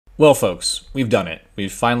Well folks, we've done it.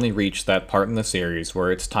 We've finally reached that part in the series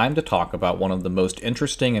where it's time to talk about one of the most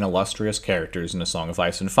interesting and illustrious characters in A Song of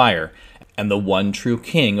Ice and Fire, and the one true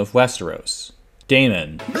king of Westeros,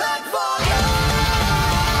 Daemon. Blackfyre!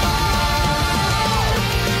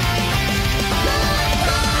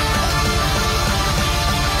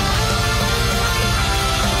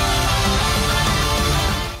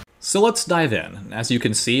 So let's dive in. As you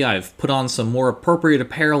can see, I've put on some more appropriate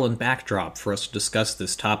apparel and backdrop for us to discuss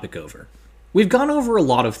this topic over. We've gone over a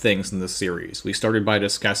lot of things in this series. We started by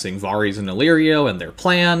discussing Varys and Illyrio and their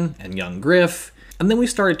plan, and young Griff, and then we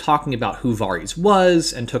started talking about who Varys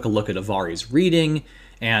was, and took a look at a Varys reading,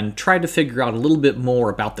 and tried to figure out a little bit more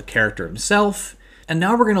about the character himself, and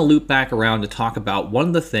now we're going to loop back around to talk about one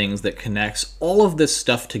of the things that connects all of this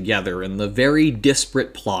stuff together in the very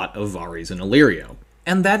disparate plot of Varys and Illyrio.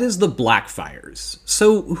 And that is the Blackfyres.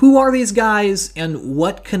 So who are these guys, and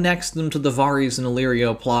what connects them to the Varys and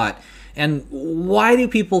Illyrio plot, and why do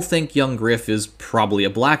people think young Griff is probably a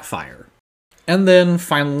Blackfyre? And then,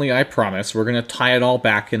 finally, I promise, we're going to tie it all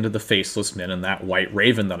back into the Faceless Men and that White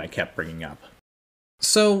Raven that I kept bringing up.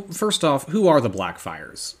 So, first off, who are the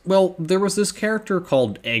Blackfyres? Well, there was this character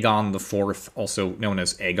called Aegon IV, also known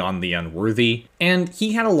as Aegon the Unworthy, and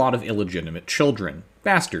he had a lot of illegitimate children.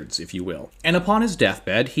 Bastards, if you will. And upon his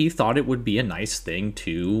deathbed, he thought it would be a nice thing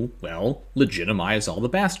to, well, legitimize all the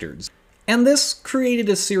bastards. And this created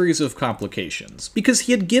a series of complications, because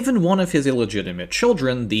he had given one of his illegitimate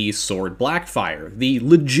children the Sword Blackfyre, the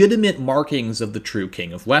legitimate markings of the true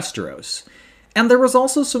king of Westeros. And there was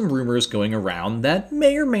also some rumors going around that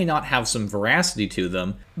may or may not have some veracity to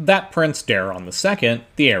them, that Prince Daeron II,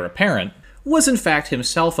 the heir apparent, was in fact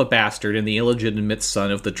himself a bastard and the illegitimate son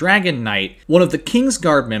of the Dragon Knight, one of the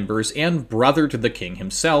Kingsguard members and brother to the king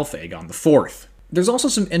himself, Aegon IV. There's also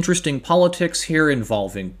some interesting politics here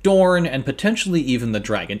involving Dorne and potentially even the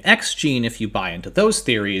Dragon X gene if you buy into those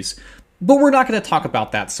theories, but we're not going to talk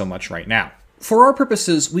about that so much right now. For our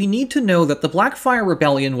purposes, we need to know that the Blackfyre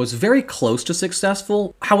Rebellion was very close to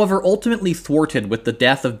successful, however ultimately thwarted with the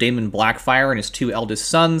death of Daemon Blackfyre and his two eldest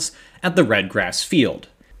sons at the Redgrass Field.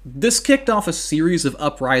 This kicked off a series of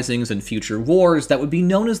uprisings and future wars that would be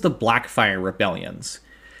known as the Blackfyre Rebellions.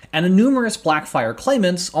 And numerous Blackfyre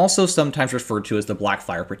claimants, also sometimes referred to as the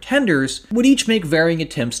Blackfyre Pretenders, would each make varying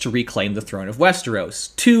attempts to reclaim the throne of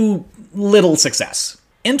Westeros, to little success.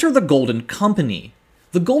 Enter the Golden Company.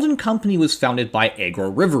 The Golden Company was founded by Aegor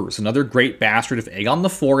Rivers, another great bastard of Aegon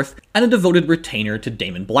IV, and a devoted retainer to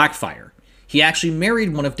Daemon Blackfyre. He actually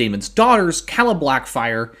married one of Daemon's daughters, Calla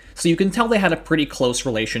Blackfyre, so you can tell they had a pretty close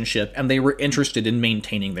relationship and they were interested in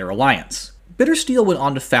maintaining their alliance. Bittersteel went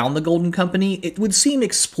on to found the Golden Company. It would seem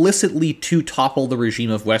explicitly to topple the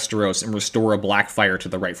regime of Westeros and restore a Blackfyre to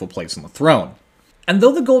the rightful place on the throne. And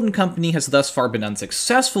though the Golden Company has thus far been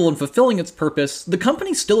unsuccessful in fulfilling its purpose, the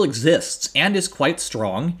company still exists and is quite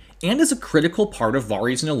strong, and is a critical part of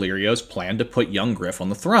Varys and Illyrio's plan to put young Griff on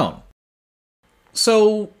the throne.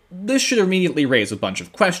 So, this should immediately raise a bunch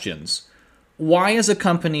of questions. Why is a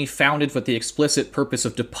company founded with the explicit purpose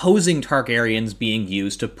of deposing Targaryens being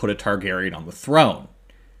used to put a Targaryen on the throne?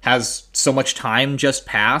 Has so much time just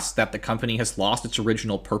passed that the company has lost its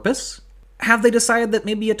original purpose? Have they decided that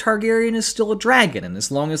maybe a Targaryen is still a dragon, and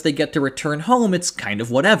as long as they get to return home, it's kind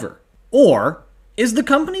of whatever? Or is the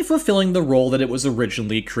company fulfilling the role that it was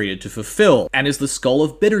originally created to fulfill, and is the Skull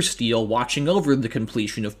of Bittersteel watching over the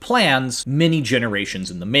completion of plans many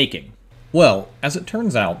generations in the making? Well, as it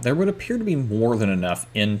turns out, there would appear to be more than enough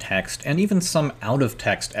in-text and even some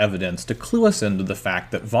out-of-text evidence to clue us into the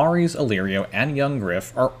fact that Varys, Illyrio, and young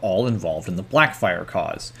Griff are all involved in the Blackfyre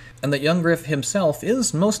cause, and that young Griff himself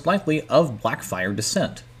is most likely of Blackfyre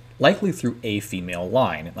descent, likely through a female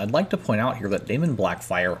line. And I'd like to point out here that Daemon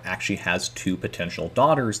Blackfyre actually has two potential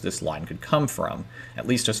daughters this line could come from, at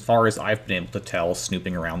least as far as I've been able to tell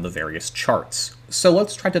snooping around the various charts. So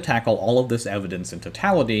let's try to tackle all of this evidence in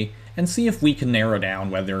totality, and see if we can narrow down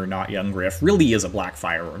whether or not young Griff really is a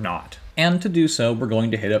Blackfyre or not. And to do so, we're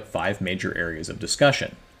going to hit up 5 major areas of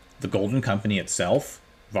discussion: the Golden Company itself,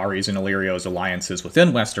 Varys and Illyrio's alliances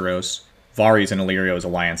within Westeros, Varys and Illyrio's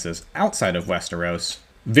alliances outside of Westeros,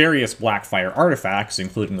 various Blackfyre artifacts,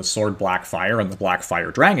 including the Sword Blackfyre and the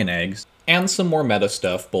Blackfyre Dragon Eggs, and some more meta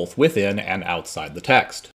stuff both within and outside the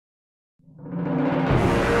text.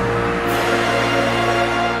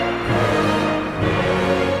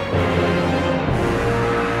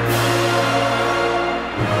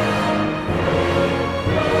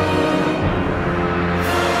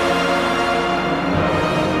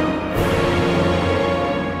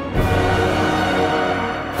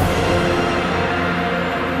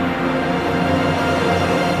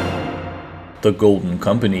 The Golden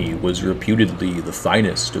Company was reputedly the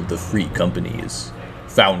finest of the free companies,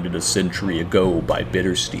 founded a century ago by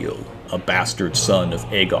Bittersteel, a bastard son of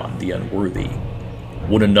Aegon the Unworthy.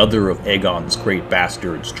 When another of Aegon's great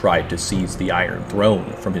bastards tried to seize the Iron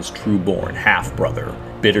Throne from his true-born half-brother,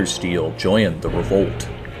 Bittersteel joined the revolt.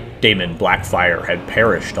 GM Blackfyre had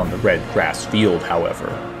perished on the Red Grass Field, however,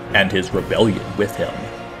 and his rebellion with him.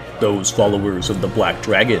 Those followers of the Black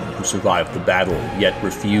Dragon who survived the battle yet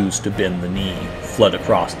refused to bend the knee fled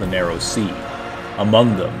across the narrow sea.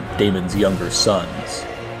 Among them, Daemon's younger sons,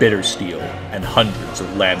 Bittersteel, and hundreds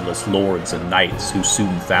of landless lords and knights who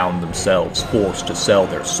soon found themselves forced to sell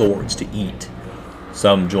their swords to eat.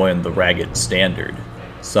 Some joined the Ragged Standard,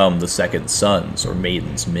 some the Second Sons or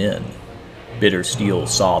Maiden's Men. Bittersteel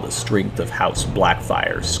saw the strength of House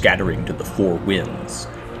Blackfyre scattering to the four winds,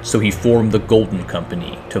 so he formed the Golden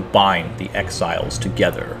Company to bind the exiles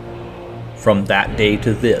together. From that day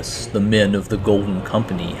to this, the men of the Golden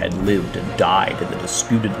Company had lived and died in the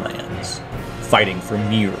disputed lands, fighting for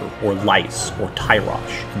Myr or Lys or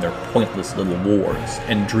Tyrosh in their pointless little wars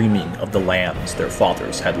and dreaming of the lands their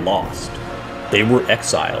fathers had lost. They were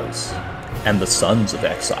exiles, and the sons of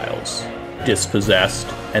exiles, dispossessed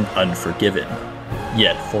and unforgiven,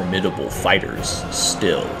 yet formidable fighters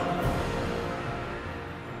still.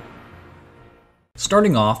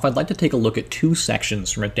 Starting off, I'd like to take a look at two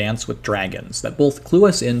sections from A Dance with Dragons that both clue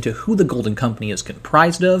us into who the Golden Company is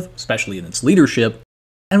comprised of, especially in its leadership,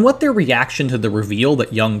 and what their reaction to the reveal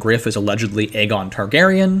that young Griff is allegedly Aegon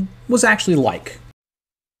Targaryen was actually like.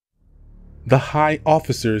 The high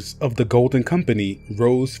officers of the Golden Company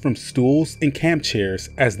rose from stools and camp chairs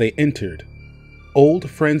as they entered. Old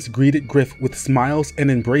friends greeted Griff with smiles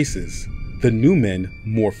and embraces, the new men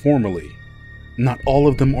more formally. Not all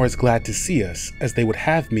of them are as glad to see us as they would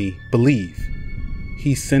have me believe.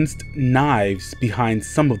 He sensed knives behind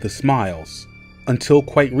some of the smiles. Until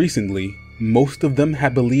quite recently, most of them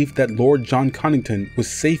had believed that Lord John Connington was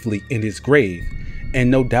safely in his grave, and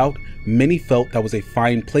no doubt many felt that was a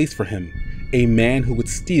fine place for him, a man who would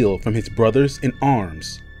steal from his brothers in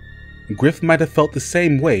arms. Griff might have felt the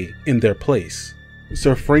same way in their place.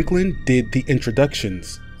 Sir Franklin did the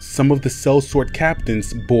introductions. Some of the sellsword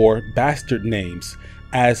captains bore bastard names,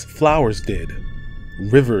 as Flowers did.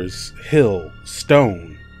 Rivers, Hill,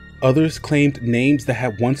 Stone. Others claimed names that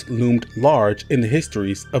had once loomed large in the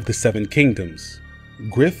histories of the Seven Kingdoms.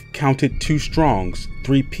 Griff counted 2 Strongs,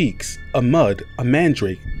 3 Peaks, a Mud, a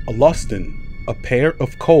Mandrake, a Loston, a pair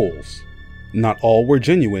of Coals. Not all were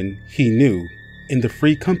genuine, he knew. In the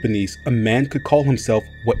free companies, a man could call himself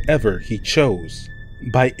whatever he chose.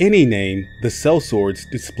 By any name, the sellswords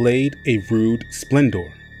displayed a rude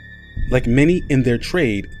splendor. Like many in their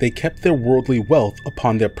trade, they kept their worldly wealth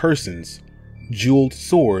upon their persons. Jeweled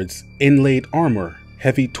swords, inlaid armor,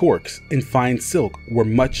 heavy torques, and fine silk were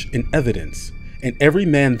much in evidence, and every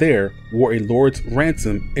man there wore a lord's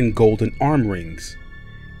ransom and golden arm rings.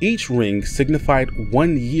 Each ring signified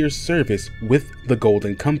 1 year's service with the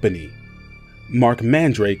Golden Company. Mark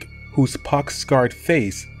Mandrake, whose pock-scarred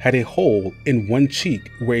face had a hole in one cheek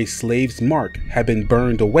where a slave's mark had been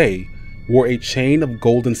burned away, wore a chain of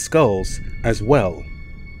golden skulls as well.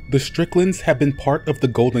 The Stricklands had been part of the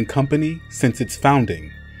Golden Company since its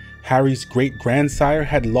founding. Harry's great-grandsire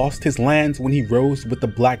had lost his lands when he rose with the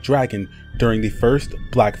Black Dragon during the first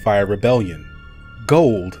Blackfyre Rebellion.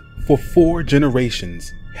 Gold for 4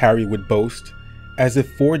 generations, Harry would boast, as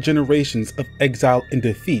if 4 generations of exile and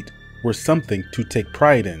defeat were something to take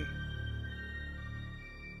pride in.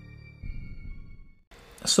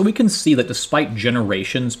 So we can see that despite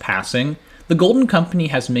generations passing, the Golden Company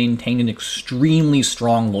has maintained an extremely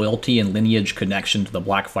strong loyalty and lineage connection to the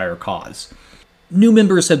Blackfyre cause. New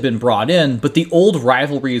members have been brought in, but the old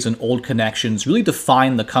rivalries and old connections really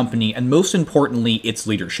define the company and, most importantly, its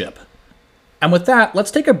leadership. And with that,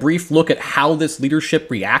 let's take a brief look at how this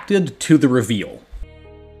leadership reacted to the reveal.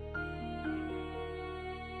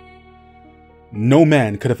 No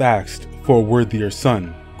man could have asked for a worthier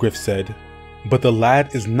son, Griff said. But the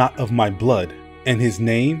lad is not of my blood, and his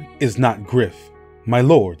name is not Griff. My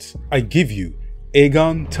lords, I give you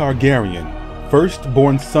Aegon Targaryen,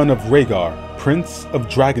 firstborn son of Rhaegar, Prince of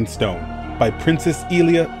Dragonstone, by Princess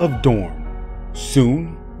Elia of Dorne.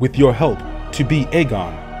 Soon, with your help, to be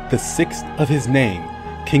Aegon, the 6th of his name,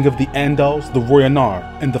 King of the Andals, the Royanar,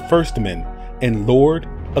 and the First Men, and Lord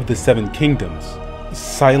of the 7 Kingdoms.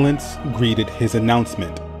 Silence greeted his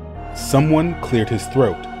announcement. Someone cleared his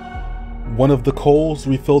throat. One of the Coals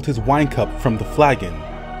refilled his wine cup from the flagon.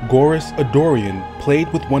 Gorys Adorian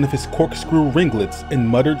played with one of his corkscrew ringlets and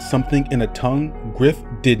muttered something in a tongue Griff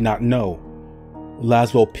did not know.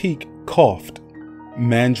 Laswell Peake coughed.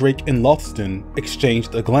 Mandrake and Lothston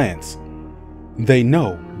exchanged a glance. They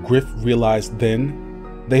know, Griff realized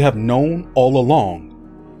then. They have known all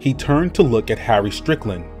along. He turned to look at Harry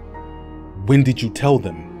Strickland. When did you tell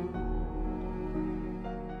them?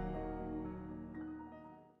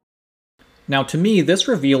 Now, to me, this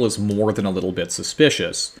reveal is more than a little bit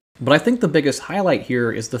suspicious, but I think the biggest highlight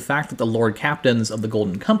here is the fact that the Lord Captains of the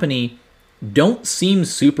Golden Company don't seem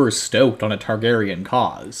super stoked on a Targaryen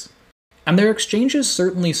cause. And their exchanges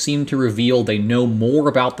certainly seem to reveal they know more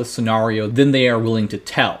about the scenario than they are willing to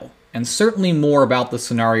tell, and certainly more about the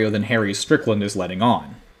scenario than Harry Strickland is letting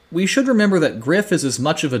on. We should remember that Griff is as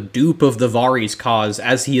much of a dupe of the Varys cause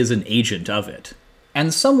as he is an agent of it.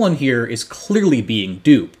 And someone here is clearly being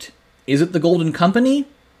duped. Is it the Golden Company?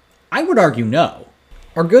 I would argue no.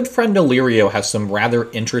 Our good friend Illyrio has some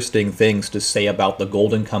rather interesting things to say about the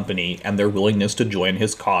Golden Company and their willingness to join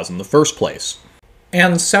his cause in the first place.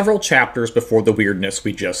 And several chapters before the weirdness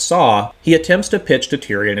we just saw, he attempts to pitch to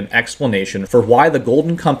Tyrion an explanation for why the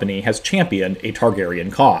Golden Company has championed a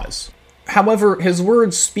Targaryen cause. However, his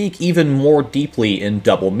words speak even more deeply in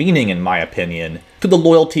double meaning, in my opinion, to the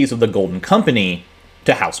loyalties of the Golden Company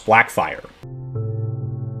to House Blackfyre.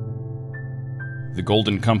 The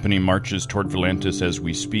Golden Company marches toward Volantis as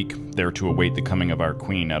we speak, there to await the coming of our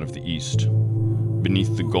queen out of the east.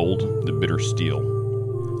 Beneath the gold, the bitter steel.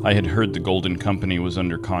 I had heard the Golden Company was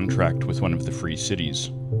under contract with one of the free cities.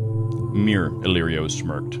 Mere, Illyrio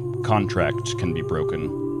smirked. Contracts can be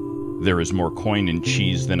broken. There is more coin in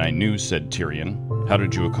cheese than I knew, said Tyrion. How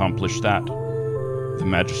did you accomplish that? The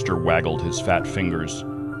Magister waggled his fat fingers.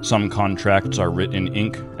 Some contracts are writ in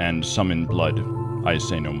ink, and some in blood. I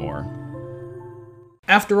say no more.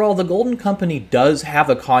 After all, the Golden Company does have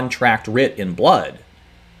a contract writ in blood,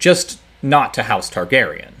 just not to House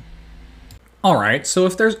Targaryen. Alright, so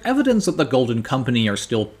if there's evidence that the Golden Company are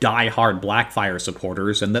still die-hard Blackfyre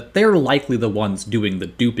supporters, and that they're likely the ones doing the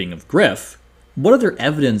duping of Griff, what other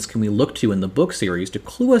evidence can we look to in the book series to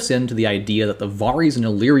clue us into the idea that the Varys and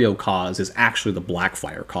Illyrio cause is actually the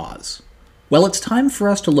Blackfyre cause? Well, it's time for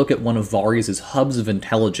us to look at one of Varys' hubs of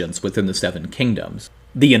intelligence within the Seven Kingdoms,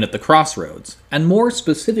 the Inn at the Crossroads, and more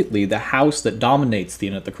specifically the house that dominates the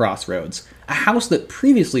Inn at the Crossroads, a house that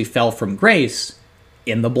previously fell from grace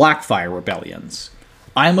in the Blackfyre rebellions.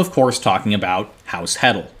 I am of course talking about House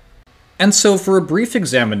Heddle. And so for a brief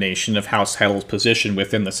examination of House Heddle's position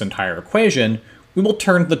within this entire equation, we will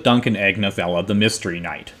turn to the Dunk and Egg novella The Mystery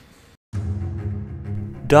Knight.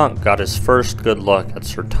 Dunk got his first good look at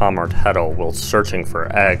Sir Tomart Heddle while searching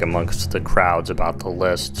for Egg amongst the crowds about the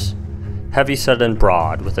lists. Heavy-set and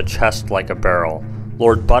broad, with a chest like a barrel,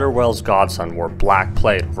 Lord Butterwell's godson wore black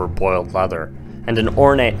plate over boiled leather, and an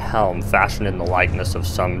ornate helm fashioned in the likeness of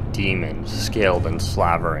some demon, scaled and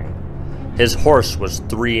slavering. His horse was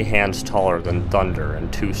 3 hands taller than Thunder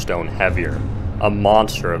and 2 stone heavier, a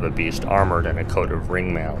monster of a beast armored in a coat of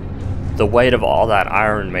ringmail. The weight of all that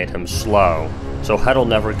iron made him slow, so Heddle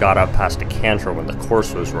never got up past a canter when the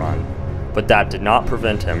course was run, but that did not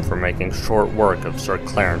prevent him from making short work of Sir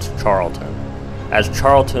Clarence Charlton. As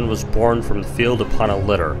Charlton was borne from the field upon a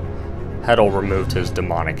litter, Heddle removed his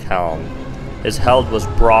demonic helm. His head was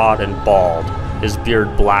broad and bald, his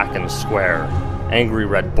beard black and square. Angry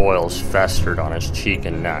red boils festered on his cheek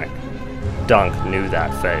and neck. Dunk knew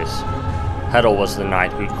that face. Heddle was the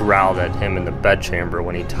knight who'd growled at him in the bedchamber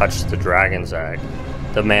when he touched the dragon's egg,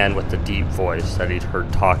 the man with the deep voice that he'd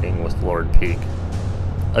heard talking with Lord Peake.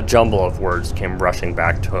 A jumble of words came rushing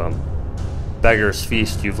back to him. Beggar's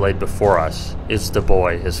feast you've laid before us. Is the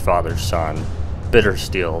boy his father's son?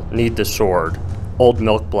 Bittersteel, need the sword. Old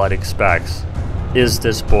Milkblood expects. Is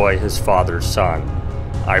this boy his father's son?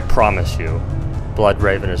 I promise you,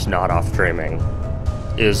 Bloodraven is not off dreaming.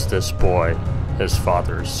 Is this boy his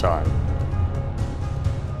father's son?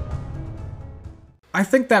 I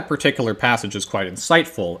think that particular passage is quite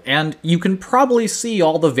insightful, and you can probably see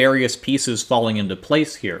all the various pieces falling into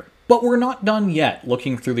place here. But we're not done yet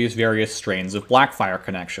looking through these various strains of Blackfyre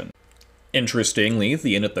connection. Interestingly,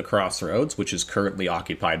 the Inn at the Crossroads, which is currently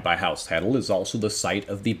occupied by House Heddle, is also the site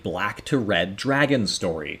of the Black to Red Dragon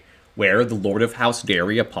story, where the Lord of House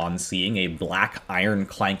Derry, upon seeing a black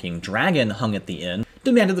iron-clanking dragon hung at the inn,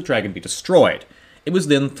 demanded the dragon be destroyed. It was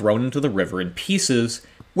then thrown into the river in pieces,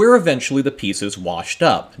 where eventually the pieces washed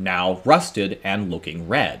up, now rusted and looking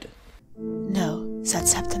red. No, said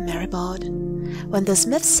Septon Meribald. When the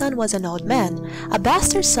smith's son was an old man, a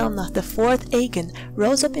bastard son of the 4th Aegon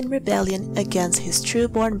rose up in rebellion against his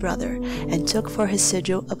true-born brother, and took for his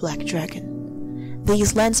sigil a black dragon.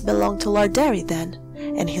 These lands belonged to Lord Derry then,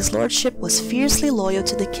 and his lordship was fiercely loyal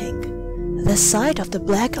to the king. The sight of the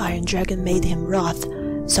black iron dragon made him wroth,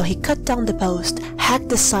 So he cut down the post, hacked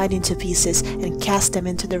the sign into pieces, and cast them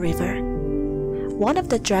into the river. One of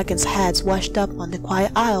the dragon's heads washed up on the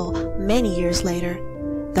quiet isle many years later,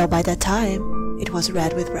 though by that time it was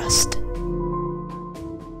red with rust.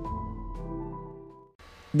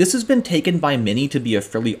 This has been taken by many to be a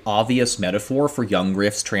fairly obvious metaphor for young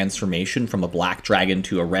Griff's transformation from a black dragon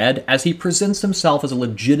to a red, as he presents himself as a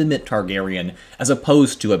legitimate Targaryen as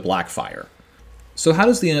opposed to a Blackfyre. So how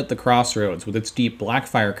does the Inn at the Crossroads, with its deep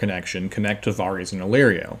Blackfyre connection, connect to Varys and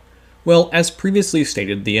Illyrio? Well, as previously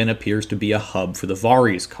stated, the Inn appears to be a hub for the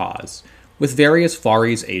Varys cause, with various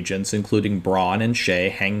Varys agents including Bronn and Shay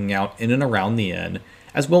hanging out in and around the Inn,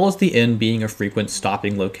 as well as the Inn being a frequent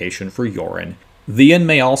stopping location for Yoren. The Inn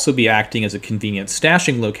may also be acting as a convenient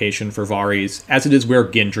stashing location for Varys, as it is where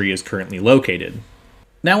Gendry is currently located.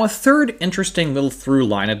 Now, a third interesting little through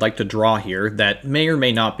line I'd like to draw here that may or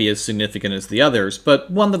may not be as significant as the others, but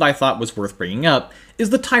one that I thought was worth bringing up, is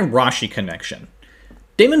the Tyroshi connection.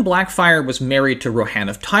 Daemon Blackfyre was married to Rohan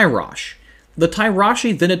of Tyrosh. The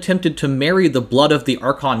Tyroshi then attempted to marry the blood of the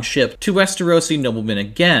Archon ship to Westerosi noblemen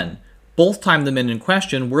again. Both time the men in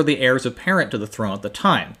question were the heirs apparent to the throne at the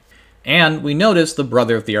time. And we notice the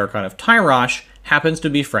brother of the Archon of Tyrosh happens to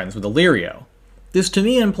be friends with Illyrio. This to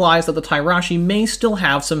me implies that the Tyroshi may still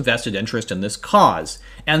have some vested interest in this cause,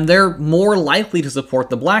 and they're more likely to support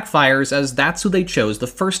the Blackfyres as that's who they chose the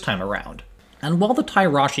first time around. And while the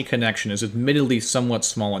Tyroshi connection is admittedly somewhat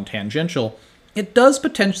small and tangential, it does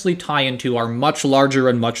potentially tie into our much larger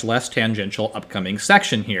and much less tangential upcoming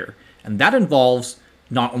section here, and that involves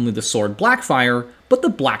not only the sword Blackfyre, but the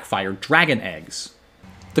Blackfyre dragon eggs.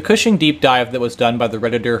 The Cushing deep dive that was done by the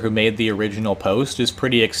Redditor who made the original post is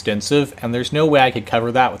pretty extensive, and there's no way I could cover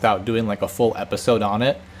that without doing like a full episode on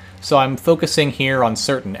it, so I'm focusing here on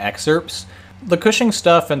certain excerpts. The Cushing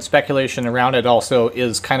stuff and speculation around it also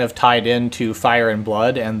is kind of tied into Fire and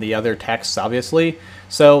Blood and the other texts, obviously,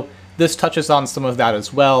 so this touches on some of that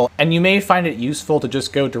as well, and you may find it useful to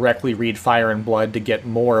just go directly read Fire and Blood to get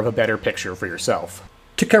more of a better picture for yourself.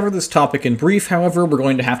 To cover this topic in brief, however, we're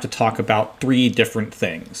going to have to talk about three different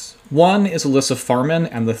things. One is Alyssa Farman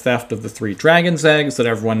and the theft of the 3 dragon's eggs that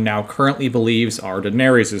everyone now currently believes are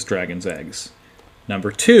Daenerys' dragon's eggs.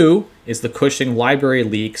 Number 2 is the Cushing library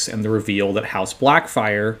leaks and the reveal that House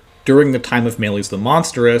Blackfyre, during the time of Meleys the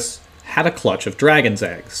Monstrous, had a clutch of dragon's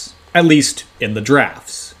eggs. At least in the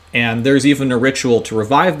drafts. And there's even a ritual to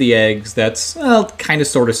revive the eggs that's, well, kind of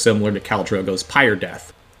sort of similar to Khal Drogo's pyre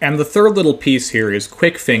death. And the third little piece here is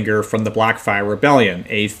Quickfinger from the Blackfyre Rebellion,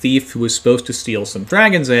 a thief who was supposed to steal some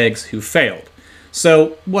dragon's eggs who failed.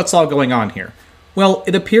 So, what's all going on here? Well,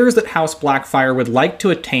 it appears that House Blackfyre would like to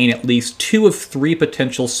attain at least 2 of 3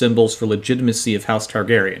 potential symbols for legitimacy of House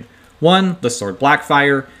Targaryen. 1, the sword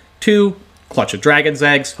Blackfyre, 2, clutch of dragon's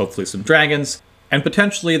eggs, hopefully some dragons, and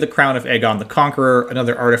potentially the crown of Aegon the Conqueror,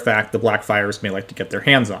 another artifact the Blackfyres may like to get their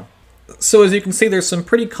hands on. So as you can see, there's some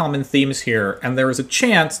pretty common themes here, and there is a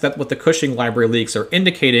chance that what the Cushing library leaks are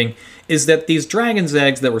indicating is that these dragon's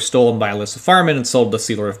eggs that were stolen by Alyssa Farman and sold to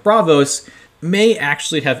Sealer of Braavos may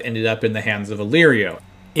actually have ended up in the hands of Illyrio.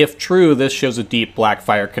 If true, this shows a deep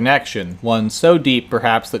Blackfyre connection, one so deep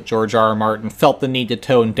perhaps that George R. R. Martin felt the need to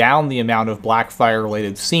tone down the amount of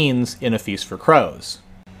Blackfyre-related scenes in A Feast for Crows.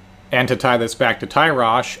 And to tie this back to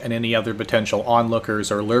Tyrosh and any other potential onlookers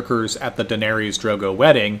or lurkers at the Daenerys Drogo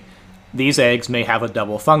wedding, these eggs may have a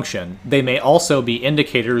double function. They may also be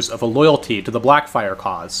indicators of a loyalty to the Blackfyre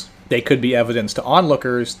cause. They could be evidence to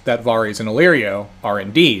onlookers that Varys and Illyrio are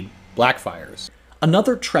indeed Blackfyres.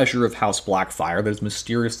 Another treasure of House Blackfyre that has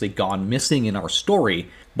mysteriously gone missing in our story,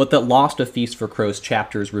 but that Lost A Feast for Crows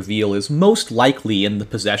chapters reveal is most likely in the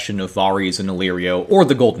possession of Varys and Illyrio, or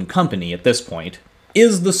the Golden Company at this point,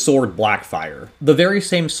 is the sword Blackfyre. The very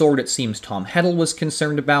same sword it seems Tom Heddle was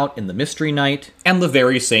concerned about in The Mystery Knight, and the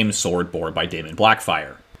very same sword borne by Daemon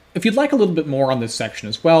Blackfyre. If you'd like a little bit more on this section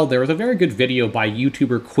as well, there is a very good video by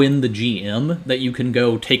YouTuber Quinn The GM that you can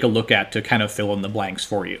go take a look at to kind of fill in the blanks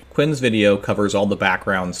for you. Quinn's video covers all the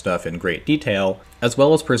background stuff in great detail, as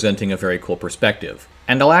well as presenting a very cool perspective.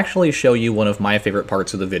 And I'll actually show you one of my favorite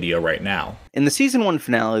parts of the video right now. In the Season 1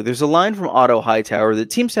 finale, there's a line from Otto Hightower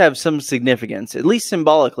that seems to have some significance, at least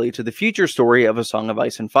symbolically, to the future story of A Song of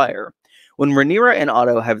Ice and Fire. When Rhaenyra and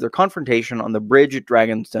Otto have their confrontation on the bridge at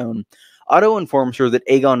Dragonstone, Otto informs her that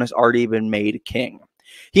Aegon has already been made king.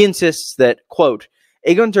 He insists that, quote,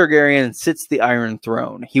 Aegon Targaryen sits the Iron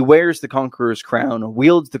Throne. He wears the Conqueror's crown,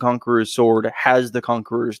 wields the Conqueror's sword, has the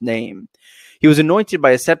Conqueror's name. He was anointed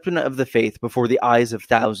by a Septon of the Faith before the eyes of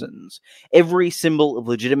thousands. Every symbol of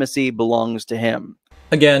legitimacy belongs to him.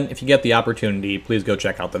 Again, if you get the opportunity, please go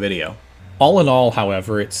check out the video. All in all,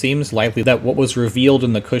 however, it seems likely that what was revealed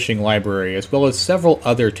in the Cushing Library, as well as several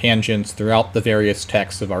other tangents throughout the various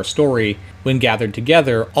texts of our story, when gathered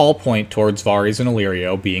together, all point towards Varys and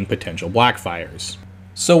Illyrio being potential Blackfyres.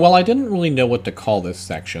 So while I didn't really know what to call this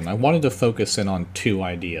section, I wanted to focus in on two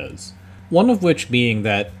ideas. One of which being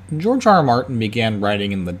that George R. R. Martin began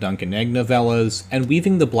writing in the Dunk and Egg novellas, and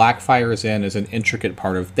weaving the Blackfyres in as an intricate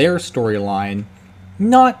part of their storyline,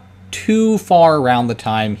 not too far around the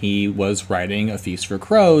time he was writing A Feast for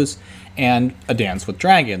Crows and A Dance with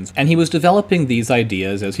Dragons, and he was developing these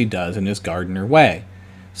ideas as he does in his Gardener way.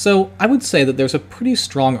 So I would say that there's a pretty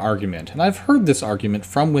strong argument, and I've heard this argument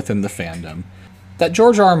from within the fandom, that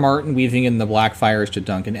George R. R. Martin weaving in the Blackfyres to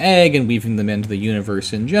Dunk and Egg and weaving them into the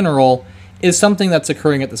universe in general is something that's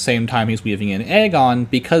occurring at the same time he's weaving in Aegon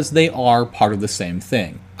because they are part of the same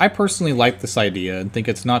thing. I personally like this idea and think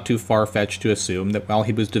it's not too far-fetched to assume that while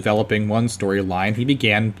he was developing one storyline, he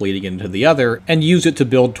began bleeding into the other and used it to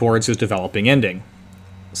build towards his developing ending.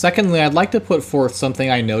 Secondly, I'd like to put forth something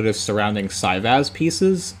I noticed surrounding Saivaz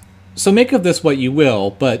pieces. So make of this what you will,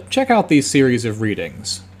 but check out these series of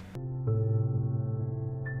readings.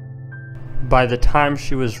 By the time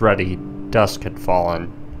she was ready, dusk had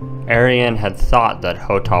fallen. Arianne had thought that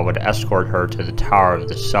Hotah would escort her to the Tower of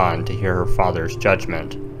the Sun to hear her father's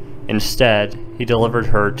judgment. Instead, he delivered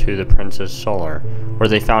her to the Princess Solar, where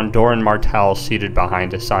they found Doran Martell seated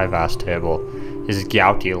behind a Saivaz table, his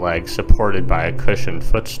gouty legs supported by a cushioned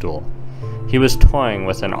footstool. He was toying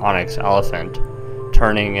with an onyx elephant,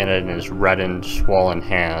 turning it in his reddened, swollen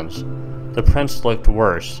hands. The prince looked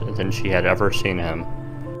worse than she had ever seen him.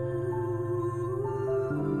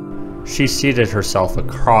 She seated herself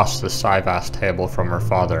across the Saivaz table from her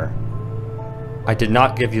father. "I did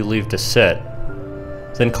not give you leave to sit.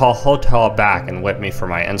 Then call Hotah back and whip me for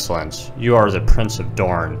my insolence. You are the Prince of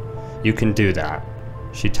Dorne. You can do that."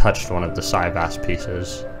 She touched one of the Saivaz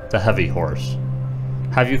pieces, the heavy horse.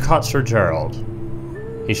 "Have you caught Sir Gerald?"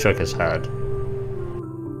 He shook his head.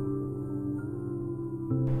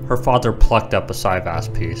 Her father plucked up a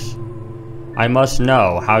Saivaz piece. "I must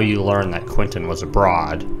know how you learned that Quentyn was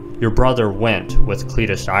abroad. Your brother went with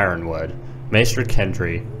Cletus Ironwood, Maester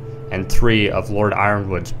Kendry, and 3 of Lord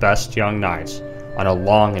Ironwood's best young knights on a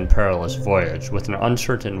long and perilous voyage with an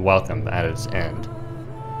uncertain welcome at its end.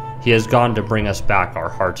 He has gone to bring us back our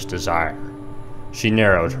heart's desire." She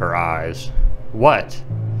narrowed her eyes. "What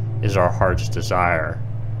is our heart's desire?"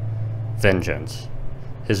 "Vengeance."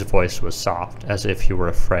 His voice was soft, as if he were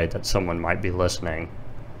afraid that someone might be listening.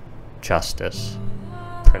 "Justice."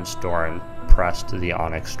 Prince Doran pressed the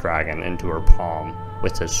onyx dragon into her palm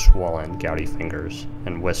with his swollen, gouty fingers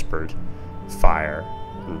and whispered, "Fire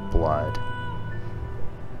and blood."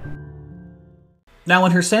 Now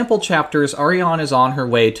in her sample chapters, Arianne is on her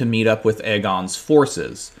way to meet up with Aegon's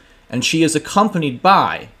forces, and she is accompanied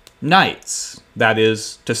by knights, that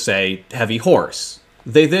is to say, heavy horse.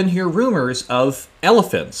 They then hear rumors of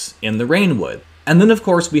elephants in the Rainwood, and then of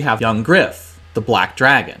course we have young Griff, the Black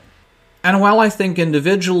Dragon. And while I think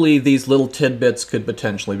individually these little tidbits could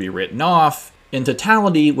potentially be written off, in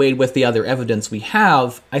totality, weighed with the other evidence we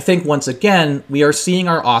have, I think once again we are seeing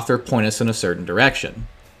our author point us in a certain direction.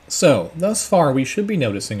 So, thus far we should be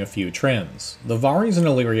noticing a few trends. The Varys and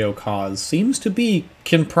Illyrio cause seems to be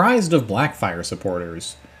comprised of Blackfyre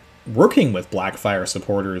supporters, working with Blackfyre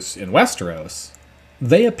supporters in Westeros.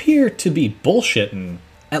 They appear to be bullshitting,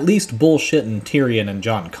 at least bullshitting Tyrion and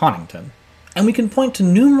Jon Connington. And we can point to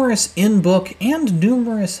numerous in-book and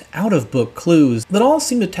numerous out-of-book clues that all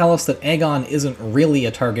seem to tell us that Aegon isn't really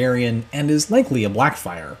a Targaryen and is likely a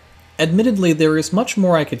Blackfyre. Admittedly, there is much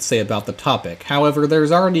more I could say about the topic, however,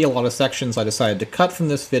 there's already a lot of sections I decided to cut from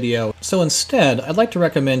this video, so instead, I'd like to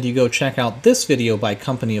recommend you go check out this video by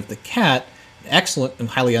Company of the Cat, an excellent and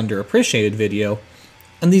highly underappreciated video,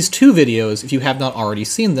 and these 2 videos if you have not already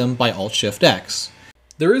seen them by Alt-Shift-X.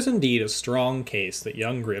 There is indeed a strong case that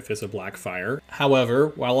young Griff is a Blackfyre.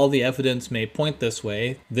 However, while all the evidence may point this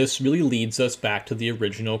way, this really leads us back to the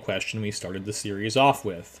original question we started the series off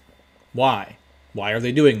with. Why? Why are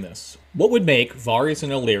they doing this? What would make Varys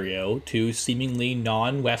and Illyrio, 2 seemingly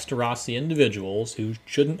non-Westerosi individuals who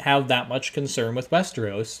shouldn't have that much concern with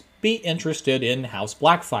Westeros, be interested in House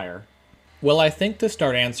Blackfyre? Well, I think to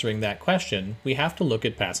start answering that question, we have to look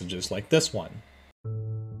at passages like this one.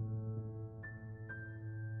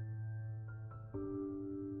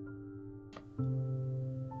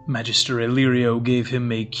 Magister Illyrio gave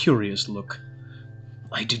him a curious look.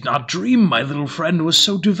 "I did not dream my little friend was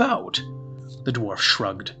so devout," the dwarf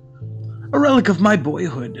shrugged. "A relic of my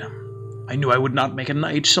boyhood. I knew I would not make a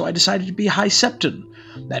knight, so I decided to be High Septon.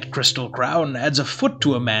 That crystal crown adds a foot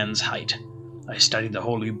to a man's height. I studied the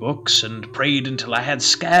holy books and prayed until I had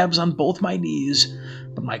scabs on both my knees,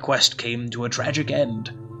 but my quest came to a tragic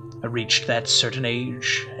end. I reached that certain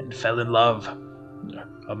age and fell in love.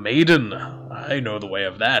 A maiden? I know the way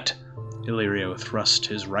of that. Illyrio thrust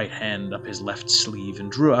his right hand up his left sleeve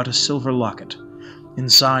and drew out a silver locket.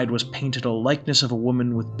 Inside was painted a likeness of a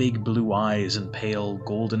woman with big blue eyes and pale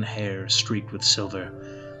golden hair streaked with silver.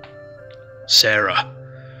 Sarah.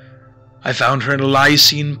 I found her in a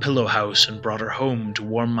Lycine pillow house and brought her home to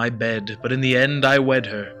warm my bed, but in the end I wed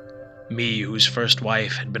her. Me, whose first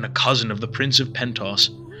wife had been a cousin of the Prince of Pentos.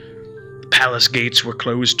 The palace gates were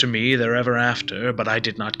closed to me there ever after, but I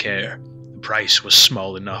did not care. The price was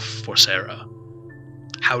small enough for Sarah.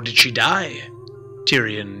 How did she die?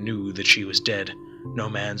 Tyrion knew that she was dead. No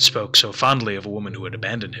man spoke so fondly of a woman who had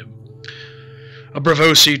abandoned him. A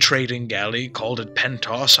Bravosi trading galley called at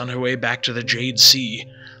Pentos on her way back to the Jade Sea.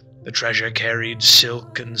 The treasure carried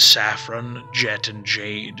silk and saffron, jet and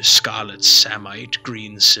jade, scarlet samite,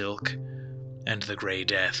 green silk, and the Grey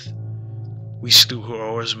Death. We slew her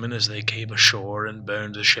oarsmen as they came ashore and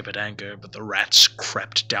burned the ship at anchor, but the rats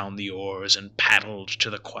crept down the oars and paddled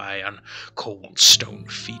to the quay on cold stone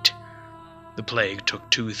feet. The plague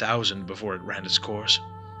took 2,000 before it ran its course.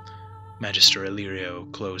 Magister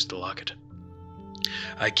Illyrio closed the locket.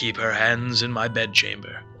 I keep her hands in my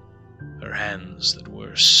bedchamber, her hands that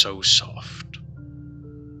were so soft.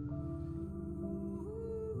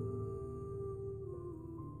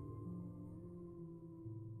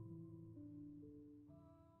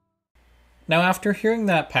 Now, after hearing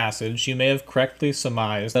that passage, you may have correctly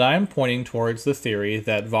surmised that I am pointing towards the theory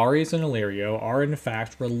that Varys and Illyrio are in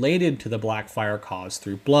fact related to the Blackfyre cause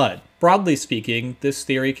through blood. Broadly speaking, this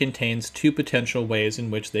theory contains two potential ways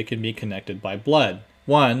in which they can be connected by blood.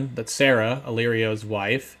 One, that Sarah, Illyrio's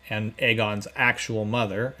wife, and Aegon's actual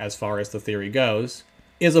mother, as far as the theory goes,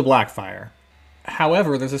 is a Blackfyre.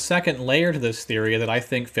 However, there's a second layer to this theory that I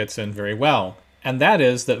think fits in very well, and that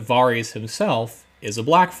is that Varys himself is a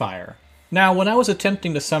Blackfyre. Now, when I was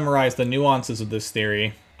attempting to summarize the nuances of this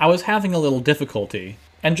theory, I was having a little difficulty,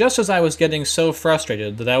 and just as I was getting so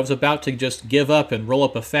frustrated that I was about to just give up and roll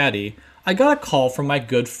up a fatty, I got a call from my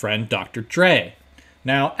good friend Dr. Dre.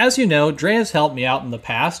 Now, as you know, Dre has helped me out in the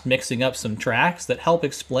past mixing up some tracks that help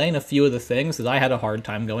explain a few of the things that I had a hard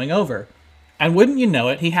time going over. And wouldn't you know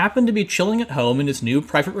it, he happened to be chilling at home in his new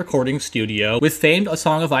private recording studio with famed A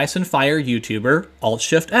Song of Ice and Fire YouTuber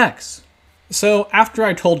Alt-Shift-X. So, after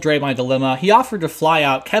I told Dre my dilemma, he offered to fly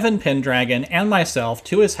out Kevin Pendragon and myself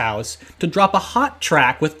to his house to drop a hot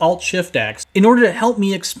track with Alt-Shift-X in order to help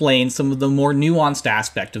me explain some of the more nuanced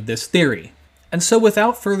aspect of this theory. And so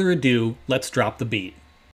without further ado, let's drop the beat.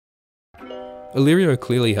 Illyrio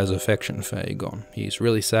clearly has affection for Aegon. He's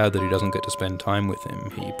really sad that he doesn't get to spend time with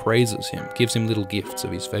him. He praises him, gives him little gifts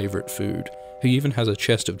of his favourite food. He even has a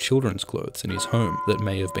chest of children's clothes in his home that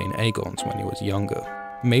may have been Aegon's when he was younger.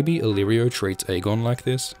 Maybe Illyrio treats Aegon like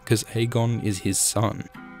this, because Aegon is his son.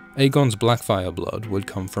 Aegon's Blackfyre blood would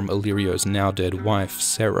come from Illyrio's now-dead wife,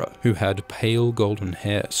 Sarah, who had pale golden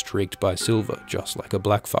hair streaked by silver, just like a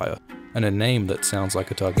Blackfyre, and a name that sounds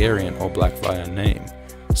like a Targaryen or Blackfyre name.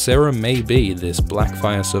 Sarah may be this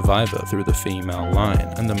Blackfyre survivor through the female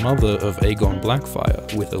line, and the mother of Aegon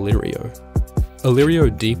Blackfyre with Illyrio. Illyrio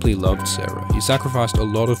deeply loved Sarah. He sacrificed a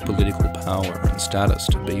lot of political power and status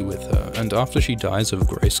to be with her, and after she dies of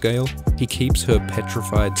grayscale, he keeps her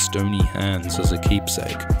petrified stony hands as a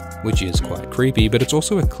keepsake, which is quite creepy, but it's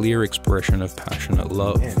also a clear expression of passionate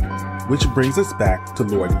love. Which brings us back to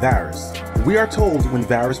Lord Varys. We are told when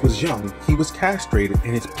Varys was young, he was castrated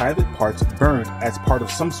and his private parts burned as part of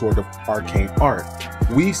some sort of arcane art.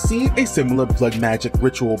 We've seen a similar blood magic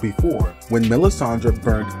ritual before, when Melisandre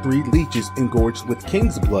burned 3 leeches engorged with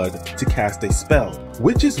king's blood to cast a spell,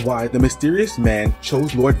 which is why the mysterious man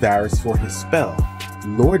chose Lord Varys for his spell.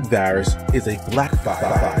 Lord Varys is a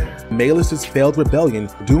Blackfyre. Maelys's failed rebellion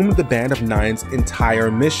doomed the Band of Nine's entire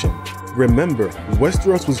mission. Remember,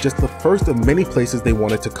 Westeros was just the first of many places they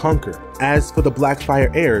wanted to conquer. As for the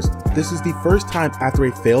Blackfyre heirs, this is the first time after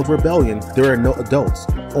a failed rebellion there are no adults,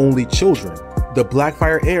 only children. The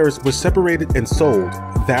Blackfyre heirs were separated and sold,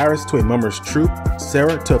 Varys to a mummer's troop,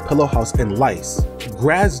 Sarah to a pillow house in Lyce.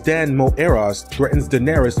 Grazdan Moeros threatens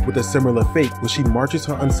Daenerys with a similar fate when she marches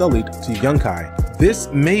her unsullied to Yunkai. This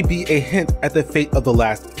may be a hint at the fate of the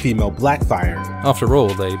last female Blackfyre. After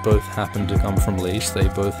all, they both happen to come from Lys, they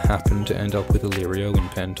both happen to end up with Illyrio in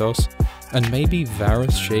Pentos, and maybe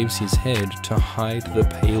Varys shaves his head to hide the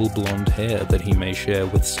pale blonde hair that he may share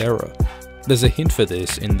with Sarah. There's a hint for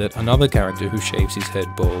this in that another character who shaves his head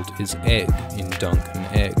bald is Egg in Dunk and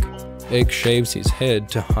Egg. Egg shaves his head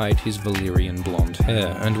to hide his Valyrian blonde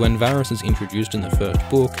hair, and when Varys is introduced in the first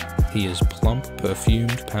book, he is plump,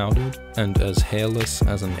 perfumed, powdered, and as hairless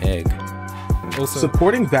as an egg. Also,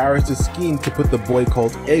 supporting Varys' scheme to put the boy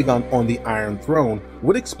called Aegon on the Iron Throne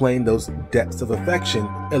would explain those depths of affection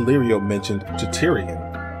Illyrio mentioned to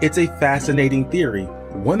Tyrion. It's a fascinating theory,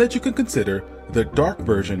 one that you can consider the dark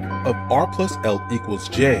version of R plus L equals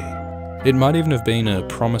J. It might even have been a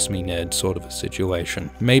promise me Ned sort of a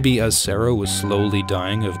situation. Maybe as Sarah was slowly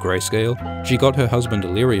dying of grayscale, she got her husband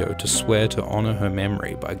Illyrio to swear to honor her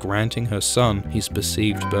memory by granting her son his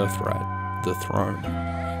perceived birthright, the throne.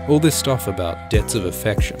 All this stuff about debts of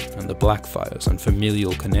affection and the Blackfyres and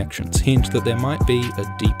familial connections hint that there might be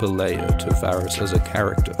a deeper layer to Varys as a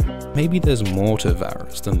character. Maybe there's more to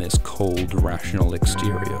Varys than this cold, rational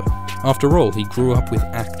exterior. After all, he grew up with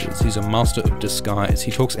actors, he's a master of disguise,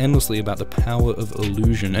 he talks endlessly about the power of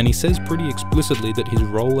illusion, and he says pretty explicitly that his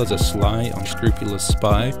role as a sly, unscrupulous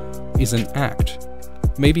spy is an act.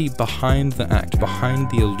 Maybe behind the act,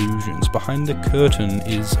 behind the illusions, behind the curtain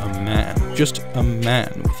is a man. Just a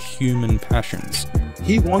man with human passions.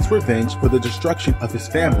 He wants revenge for the destruction of his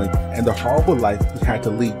family and the horrible life he had to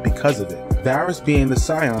lead because of it. Varys being the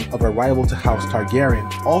scion of a rival to House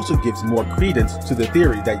Targaryen also gives more credence to the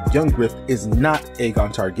theory that young Griff is not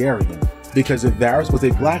Aegon Targaryen. Because if Varys was a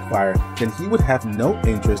Blackfyre, then he would have no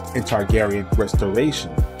interest in Targaryen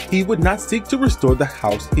restoration. He would not seek to restore the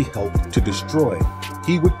house he helped to destroy.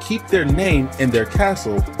 He would keep their name in their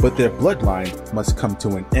castle, but their bloodline must come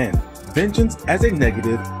to an end. Vengeance as a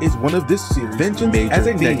negative is one of this series' Vengeance as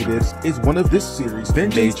a negative is one of this series'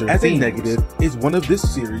 Vengeance as a negative is one of this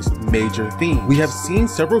series' major themes. We have seen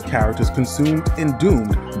several characters consumed and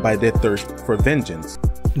doomed by their thirst for vengeance.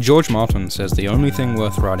 George Martin says the only thing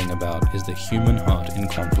worth writing about is the human heart in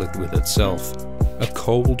conflict with itself. A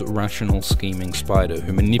cold, rational, scheming spider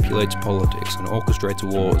who manipulates politics and orchestrates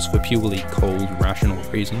wars for purely cold, rational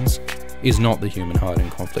reasons is not the human heart in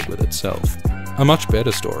conflict with itself. A much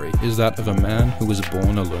better story is that of a man who was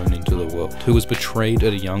born alone into the world, who was betrayed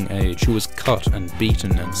at a young age, who was cut and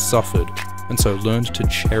beaten and suffered, and so learned to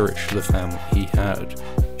cherish the family he had.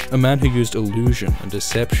 A man who used illusion and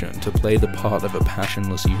deception to play the part of a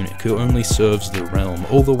passionless eunuch who only serves the realm,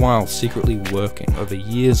 all the while secretly working over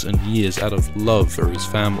years and years out of love for his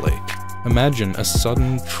family. Imagine a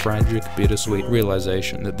sudden, tragic, bittersweet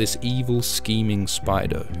realization that this evil, scheming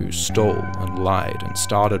spider who stole and lied and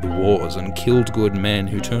started wars and killed good men,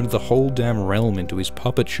 who turned the whole damn realm into his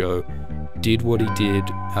puppet show, did what he did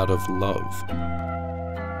out of love.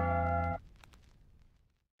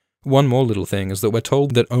 One more little thing is that we're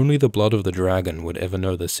told that only the blood of the dragon would ever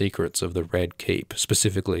know the secrets of the Red Keep,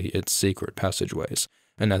 specifically its secret passageways.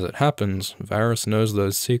 And as it happens, Varys knows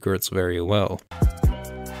those secrets very well.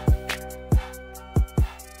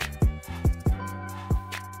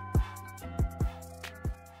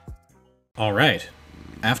 Alright,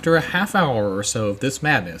 after a half hour or so of this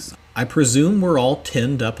madness, I presume we're all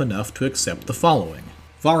tinned up enough to accept the following.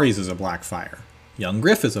 Varys is a Blackfyre. Young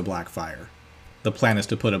Griff is a Blackfyre. The plan is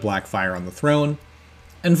to put a Blackfyre on the throne,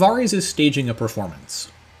 and Varys is staging a performance.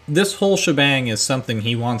 This whole shebang is something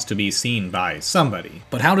he wants to be seen by somebody.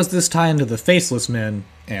 But how does this tie into the Faceless Men,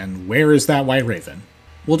 and where is that White Raven?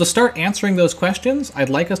 Well, to start answering those questions, I'd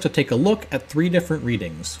like us to take a look at 3 different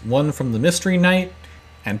readings, one from the Mystery Knight,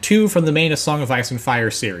 and 2 from the main A Song of Ice and Fire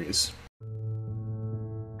series.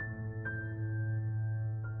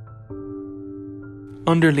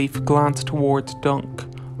 Underleaf glanced towards Dunk.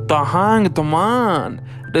 "The hanged man!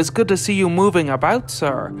 It is good to see you moving about,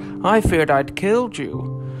 sir. I feared I'd killed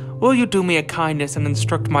you. Will you do me a kindness and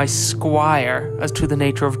instruct my squire as to the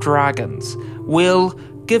nature of dragons? Will,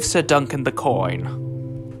 give Sir Duncan the coin."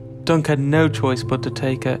 Dunk had no choice but to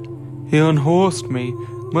take it. "He unhorsed me.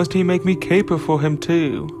 Must he make me caper for him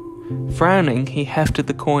too?" Frowning, he hefted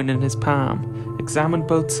the coin in his palm, examined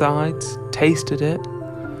both sides, tasted it.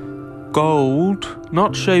 "Gold,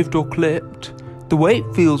 not shaved or clipped. The weight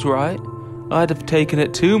feels right. I'd have taken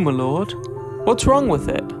it too, my lord. What's wrong with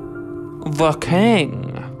it?" "The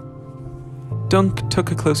king." Dunk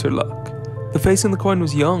took a closer look. The face in the coin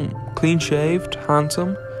was young, clean-shaved,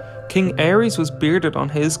 handsome. King Aerys was bearded on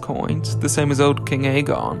his coins, the same as old King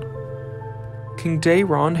Aegon. King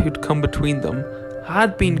Daeron, who'd come between them,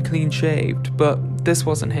 had been clean-shaved, but this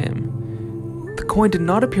wasn't him. The coin did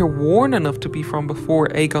not appear worn enough to be from before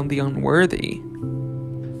Aegon the Unworthy.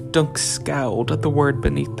 Dunk scowled at the word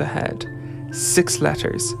beneath the head. 6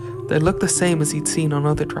 letters. They looked the same as he'd seen on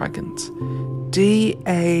other dragons.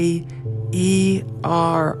 D-A-E-R-O-N,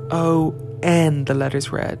 the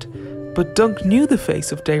letters read. But Dunk knew the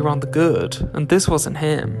face of Daeron the Good, and this wasn't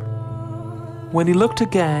him. When he looked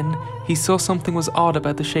again, he saw something was odd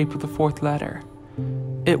about the shape of the fourth letter.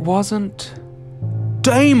 It wasn't...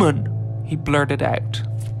 Damon! He blurted out.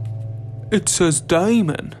 It says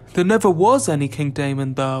Damon. There never was any King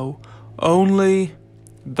Damon, though. Only...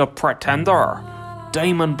 the Pretender.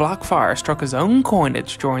 Damon Blackfyre struck his own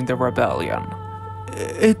coinage during the rebellion.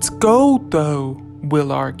 It's gold, though,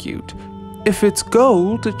 Will argued. If it's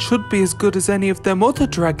gold, it should be as good as any of them other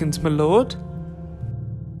dragons, my lord.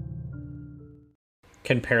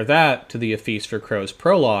 Compare that to the A Feast for Crows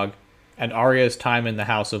prologue, and Arya's time in the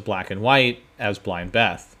House of Black and White as Blind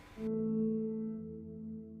Beth.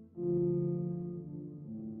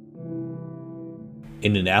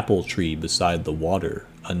 In an apple tree beside the water,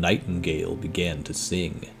 a nightingale began to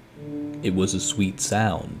sing. It was a sweet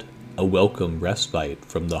sound, a welcome respite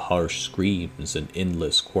from the harsh screams and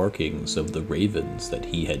endless quarkings of the ravens that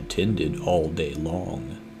he had tended all day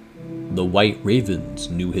long. The white ravens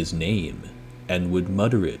knew his name, and would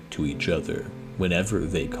mutter it to each other whenever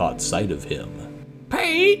they caught sight of him.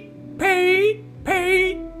 Pete! Pete!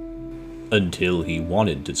 Pete! Until he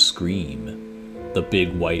wanted to scream. The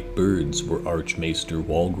big white birds were Archmaester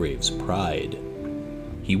Walgrave's pride.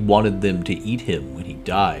 He wanted them to eat him when he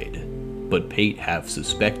died, but Pate half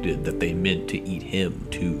suspected that they meant to eat him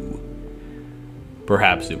too.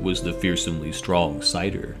 Perhaps it was the fearsomely strong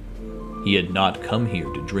cider. He had not come here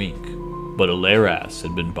to drink, but Alaras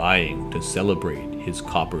had been buying to celebrate his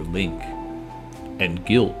copper link, and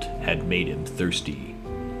guilt had made him thirsty.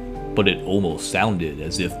 But it almost sounded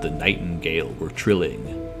as if the nightingale were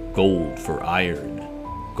trilling, gold for iron,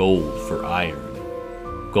 gold for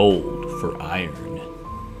iron, gold for iron.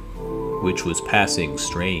 Which was passing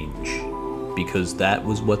strange, because that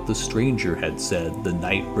was what the stranger had said the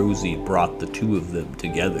night Rosie brought the two of them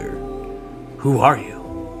together. Who are you?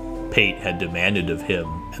 Pate had demanded of him,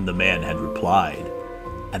 and the man had replied,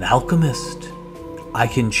 An alchemist. I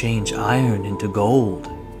can change iron into gold.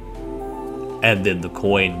 And then the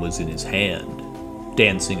coin was in his hand,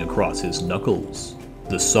 dancing across his knuckles,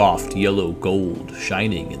 the soft yellow gold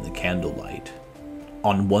shining in the candlelight.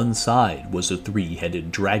 On one side was a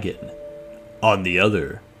three-headed dragon, on the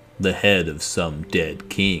other, the head of some dead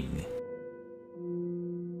king.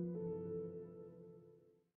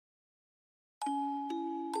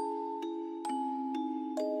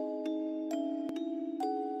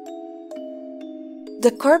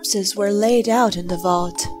 The corpses were laid out in the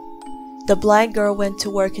vault. The blind girl went to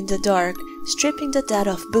work in the dark, stripping the dead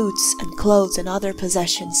of boots and clothes and other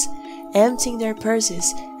possessions, emptying their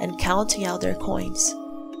purses and counting out their coins.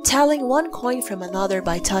 Telling one coin from another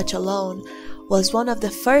by touch alone was one of the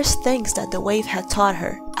first things that the wave had taught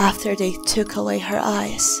her after they took away her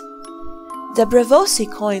eyes. The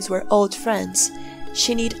Bravosi coins were old friends.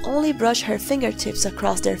 She need only brush her fingertips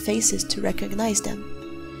across their faces to recognize them.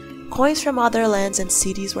 Coins from other lands and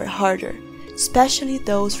cities were harder, especially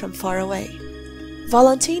those from far away.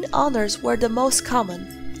 Valentine honors were the most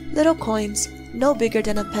common, little coins no bigger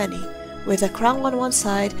than a penny, with a crown on one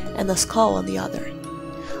side and a skull on the other.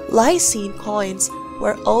 Lysine coins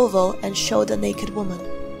were oval and showed a naked woman.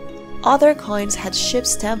 Other coins had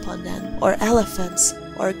ships stamped on them, or elephants,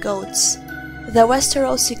 or goats. The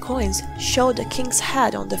Westerosi coins showed a king's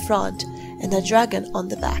head on the front and a dragon on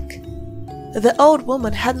the back. The old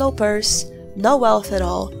woman had no purse, no wealth at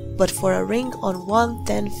all, but for a ring on one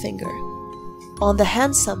thin finger. On the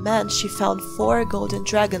handsome man she found 4 golden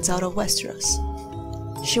dragons out of Westeros.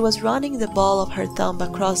 She was running the ball of her thumb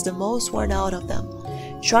across the most worn out of them,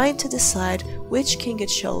 trying to decide which king it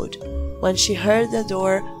showed, when she heard the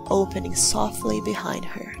door opening softly behind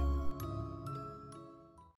her.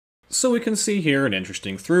 So we can see here an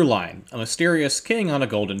interesting through line. A mysterious king on a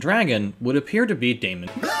golden dragon would appear to be Daemon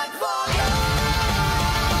Blackfyre!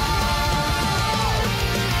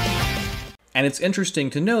 And it's interesting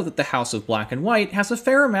to know that the House of Black and White has a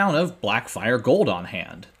fair amount of Blackfyre gold on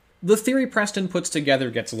hand. The theory Preston puts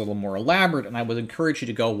together gets a little more elaborate, and I would encourage you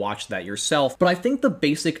to go watch that yourself, but I think the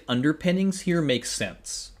basic underpinnings here make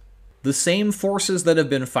sense. The same forces that have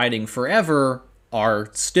been fighting forever are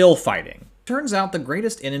still fighting. Turns out the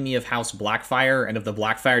greatest enemy of House Blackfyre and of the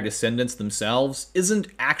Blackfyre descendants themselves isn't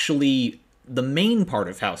actually the main part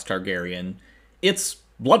of House Targaryen, it's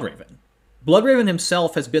Bloodraven. Bloodraven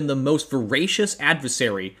himself has been the most voracious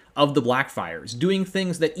adversary of the Blackfyres, doing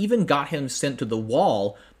things that even got him sent to the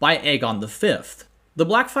wall by Aegon V. The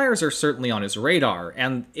Blackfyres are certainly on his radar,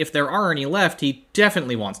 and if there are any left, he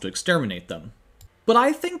definitely wants to exterminate them. But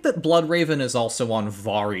I think that Bloodraven is also on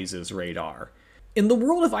Varys' radar. In the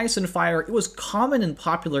world of Ice and Fire, it was common and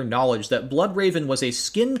popular knowledge that Bloodraven was a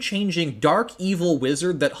skin-changing, dark, evil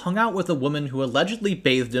wizard that hung out with a woman who allegedly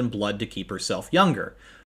bathed in blood to keep herself younger.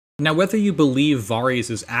 Now, whether you believe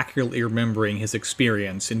Varys is accurately remembering his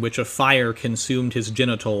experience in which a fire consumed his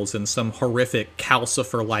genitals in some horrific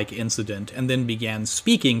calcifer-like incident and then began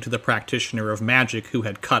speaking to the practitioner of magic who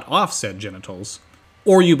had cut off said genitals,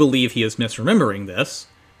 or you believe he is misremembering this,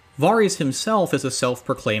 Varys himself is a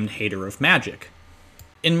self-proclaimed hater of magic.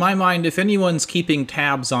 In my mind, if anyone's keeping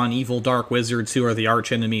tabs on evil dark wizards who are the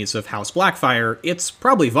archenemies of House Blackfyre, it's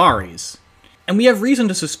probably Varys. And we have reason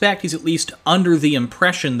to suspect he's at least under the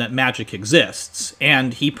impression that magic exists,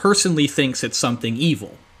 and he personally thinks it's something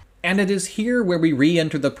evil. And it is here where we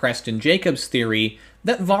re-enter the Preston Jacobs theory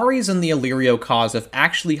that Varys and the Illyrio cause have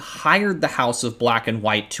actually hired the House of Black and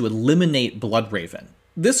White to eliminate Bloodraven.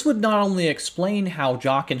 This would not only explain how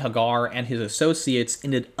Jaqen H'ghar and his associates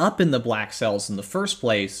ended up in the Black Cells in the first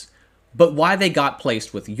place, but why they got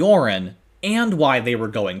placed with Yoren, and why they were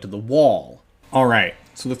going to the Wall. Alright,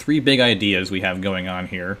 so the three big ideas we have going on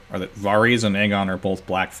here are that Varys and Aegon are both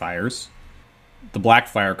Blackfyres, the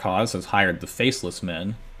Blackfyre cause has hired the Faceless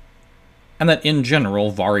Men, and that in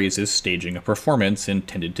general Varys is staging a performance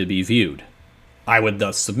intended to be viewed. I would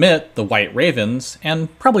thus submit the White Ravens,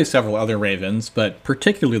 and probably several other ravens, but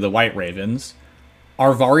particularly the White Ravens,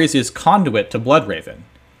 are Varys' conduit to Bloodraven,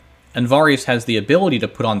 and Varys has the ability to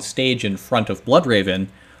put on stage in front of Bloodraven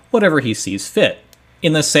whatever he sees fit,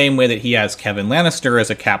 in the same way that he has Kevin Lannister as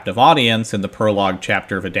a captive audience in the prologue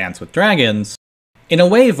chapter of A Dance with Dragons. In a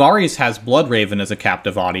way, Varys has Bloodraven as a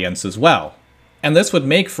captive audience as well, and this would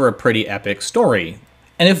make for a pretty epic story.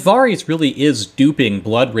 And if Varys really is duping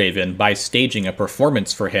Bloodraven by staging a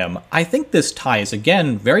performance for him, I think this ties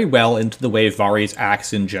again very well into the way Varys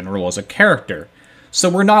acts in general as a character. So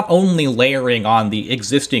we're not only layering on the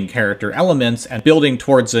existing character elements and building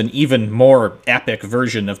towards an even more epic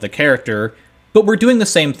version of the character, but we're doing the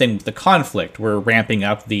same thing with the conflict. We're ramping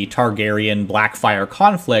up the Targaryen-Blackfyre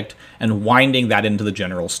conflict and winding that into the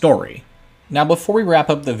general story. Now, before we wrap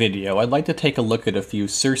up the video, I'd like to take a look at a few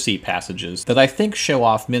Cersei passages that I think show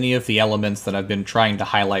off many of the elements that I've been trying to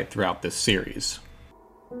highlight throughout this series.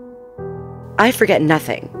 "I forget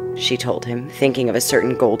nothing," she told him, thinking of a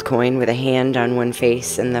certain gold coin with a hand on one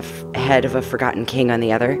face and the head of a forgotten king on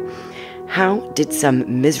the other. How did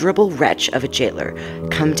some miserable wretch of a jailer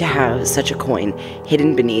come to have such a coin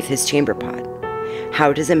hidden beneath his chamber pot?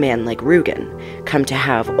 How does a man like Rugen come to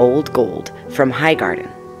have old gold from Highgarden?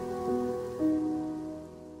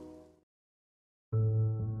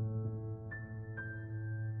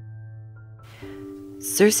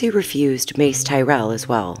 Cersei refused Mace Tyrell as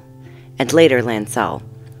well, and later Lancel.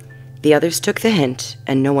 The others took the hint,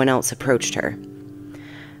 and no one else approached her.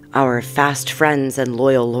 Our fast friends and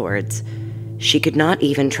loyal lords. She could not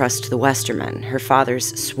even trust the Westermen, her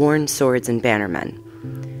father's sworn swords and bannermen.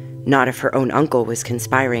 Not if her own uncle was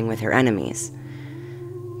conspiring with her enemies.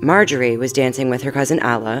 Marjorie was dancing with her cousin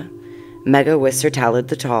Alla, Megha with Sir Talad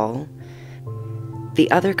the Tall.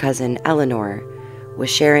 The other cousin, Eleanor, was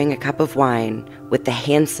sharing a cup of wine with the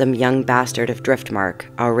handsome young bastard of Driftmark,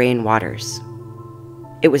 Aurane Waters.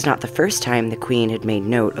 It was not the first time the Queen had made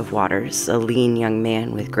note of Waters, a lean young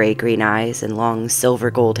man with gray-green eyes and long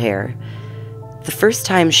silver gold hair. The first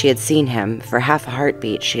time she had seen him, for half a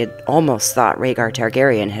heartbeat, she had almost thought Rhaegar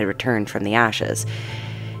Targaryen had returned from the ashes.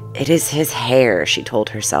 "It is his hair," she told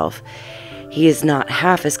herself. "He is not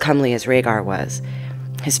half as comely as Rhaegar was.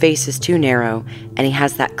 His face is too narrow, and he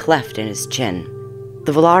has that cleft in his chin."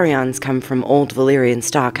 The Velaryons come from old Valyrian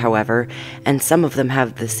stock, however, and some of them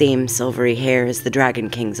have the same silvery hair as the Dragon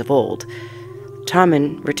Kings of old.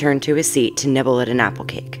 Tommen returned to his seat to nibble at an apple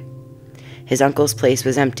cake. His uncle's place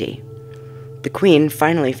was empty. The Queen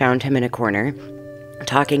finally found him in a corner,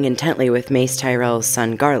 talking intently with Mace Tyrell's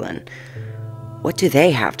son Garland. What do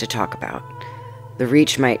they have to talk about? The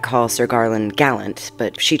Reach might call Sir Garland gallant,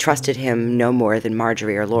 but she trusted him no more than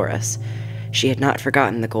Marjorie or Loras. She had not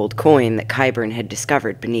forgotten the gold coin that Qyburn had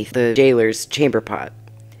discovered beneath the jailer's chamber pot.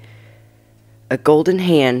 A golden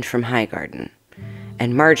hand from Highgarden,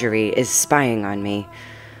 and Marjorie is spying on me.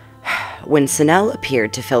 When Senelle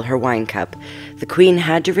appeared to fill her wine cup, the Queen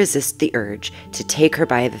had to resist the urge to take her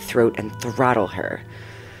by the throat and throttle her.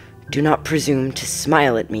 "Do not presume to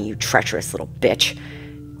smile at me, you treacherous little bitch.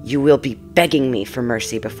 You will be begging me for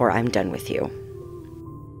mercy before I'm done with you."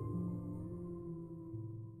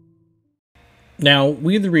 Now,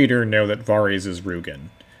 we the reader know that Varys is Rugen,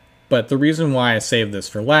 but the reason why I saved this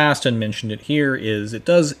for last and mentioned it here is it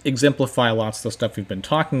does exemplify lots of the stuff we've been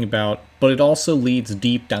talking about, but it also leads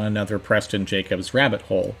deep down another Preston Jacobs rabbit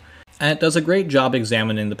hole, and it does a great job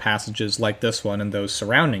examining the passages like this one and those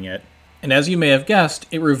surrounding it, and as you may have guessed,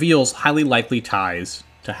 it reveals highly likely ties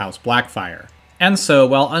to House Blackfyre. And so,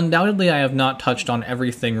 while undoubtedly I have not touched on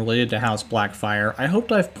everything related to House Blackfyre, I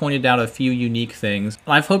hoped I've pointed out a few unique things,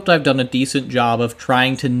 and I've hoped I've done a decent job of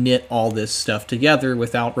trying to knit all this stuff together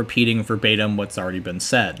without repeating verbatim what's already been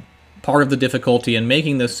said. Part of the difficulty in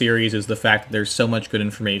making this series is the fact that there's so much good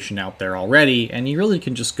information out there already, and you really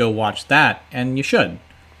can just go watch that, and you should.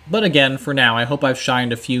 But again, for now, I hope I've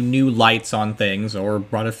shined a few new lights on things, or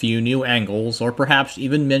brought a few new angles, or perhaps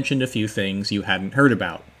even mentioned a few things you hadn't heard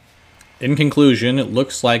about. In conclusion, it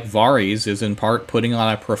looks like Varys is in part putting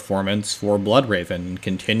on a performance for Bloodraven,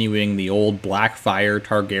 continuing the old Blackfyre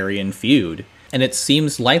Targaryen feud. And it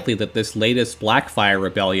seems likely that this latest Blackfyre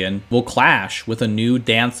rebellion will clash with a new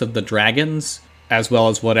Dance of the Dragons, as well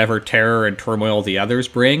as whatever terror and turmoil the others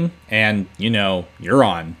bring, and, you know, you're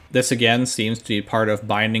on. This again seems to be part of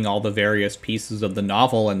binding all the various pieces of the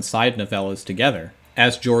novel and side novellas together,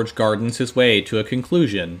 as George gardens his way to a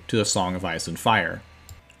conclusion to A Song of Ice and Fire.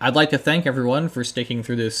 I'd like to thank everyone for sticking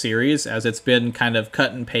through this series, as it's been kind of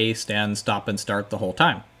cut and paste and stop and start the whole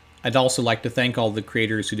time. I'd also like to thank all the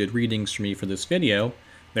creators who did readings for me for this video.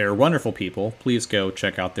 They're wonderful people. Please go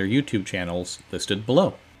check out their YouTube channels listed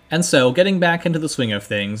below. And so, getting back into the swing of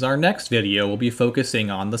things, our next video will be focusing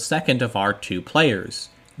on the second of our two players.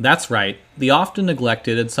 That's right, the often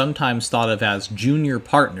neglected and sometimes thought of as junior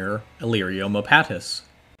partner, Illyrio Mopatis.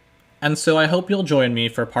 And so I hope you'll join me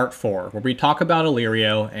for part 4, where we talk about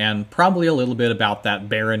Illyrio and probably a little bit about that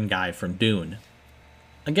Baron guy from Dune.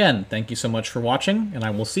 Again, thank you so much for watching, and I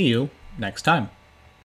will see you next time.